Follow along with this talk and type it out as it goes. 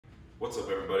What's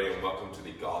up everybody, and welcome to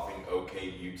the Golfing OK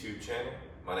YouTube channel.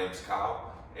 My name's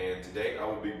Kyle, and today I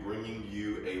will be bringing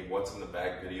you a what's in the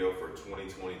bag video for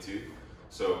 2022.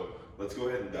 So let's go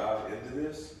ahead and dive into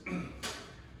this.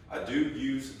 I do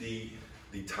use the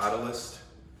Titleist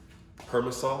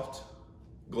PermaSoft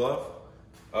glove.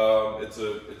 It's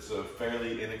a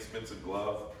fairly inexpensive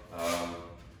glove.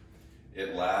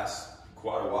 It lasts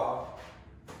quite a while,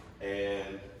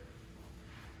 and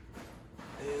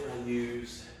I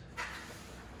use,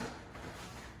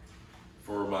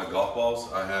 for my golf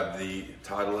balls, I have the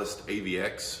Titleist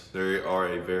AVX. They are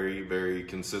a very, very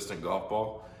consistent golf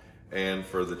ball. And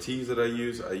for the tees that I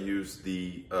use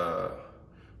the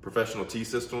professional tee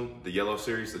system, the Yellow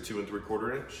series, the 2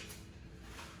 3/4 inch.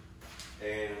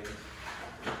 And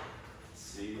let's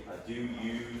see, I do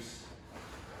use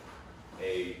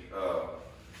a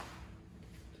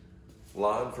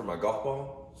line for my golf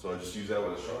ball. So I just use that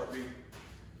with a Sharpie.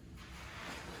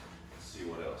 Let's see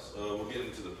what else. We'll get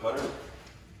into the putter.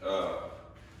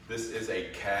 This is a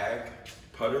CAG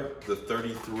putter, the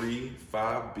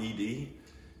 33.5 BD.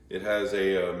 It has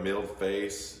a milled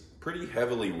face, pretty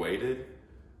heavily weighted,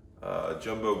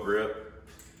 jumbo grip.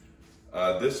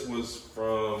 This was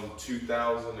from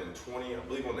 2020, I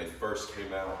believe, when they first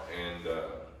came out, and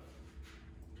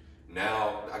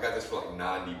now I got this for like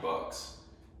 90 bucks.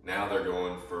 Now they're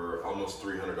going for almost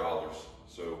 $300.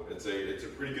 So it's a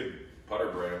pretty good putter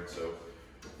brand. So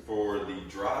for the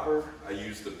driver, I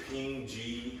use the Ping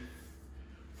G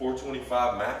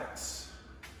 425 Max.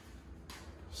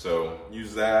 So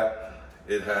use that.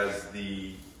 It has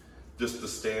just the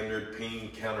standard Ping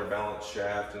counterbalance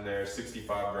shaft in there,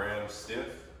 65 grams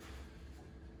stiff.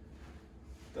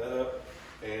 That up.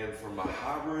 And for my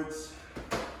hybrids,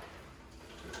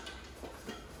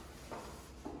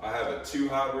 I have a 2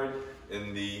 hybrid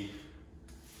in the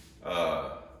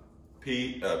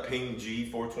Ping G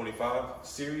 425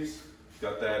 series.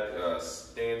 Got that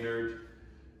standard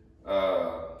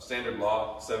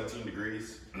lock, 17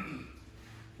 degrees,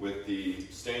 with the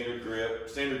standard grip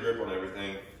on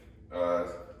everything,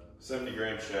 70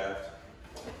 gram shaft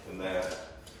in that.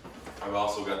 I've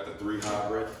also got the 3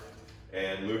 hybrid,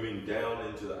 and moving down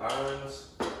into the irons,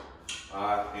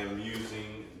 I am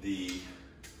using the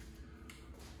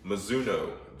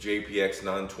Mizuno JPX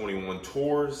 921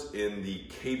 Tours in the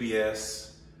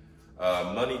KBS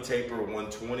Money Taper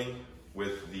 120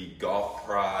 with the Golf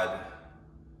Pride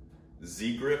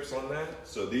Z grips on that.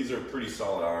 So these are pretty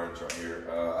solid irons right here.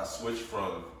 I switched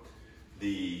from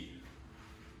the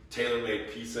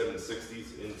Taylormade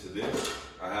P760s into this.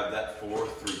 I have that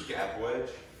 4-3 gap wedge.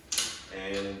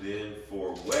 And then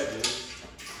for wedges,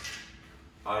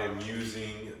 I am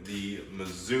using the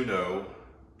Mizuno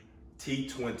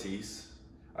T20s.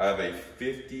 I have a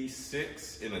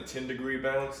 56 in a 10-degree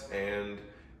bounce and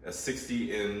a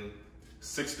 60 in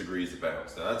 6 degrees of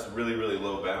bounce. Now that's really, really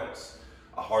low bounce.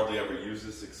 I hardly ever use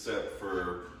this except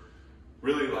for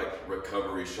really like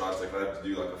recovery shots, like if I have to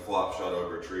do like a flop shot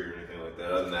over a tree or anything like that.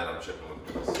 Other than that, I'm chipping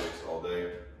with the 6 all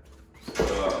day.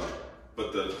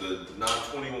 But the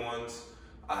 921s,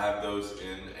 I have those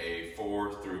in a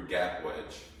 4-through gap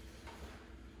wedge.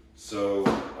 So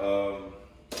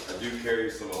I do carry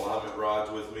some alignment rods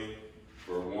with me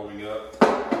for warming up,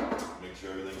 make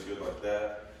sure everything's good like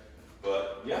that.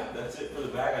 But yeah, that's it for the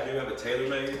bag. I do have a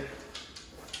Taylormade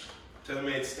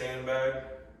stand bag,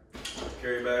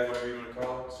 carry bag, whatever you want to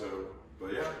call it. So,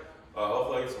 but yeah,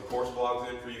 hopefully I get some course vlogs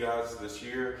in for you guys this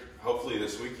year, hopefully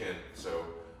this weekend. So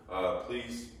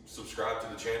please subscribe to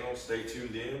the channel, stay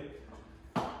tuned in,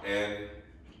 and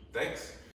thanks.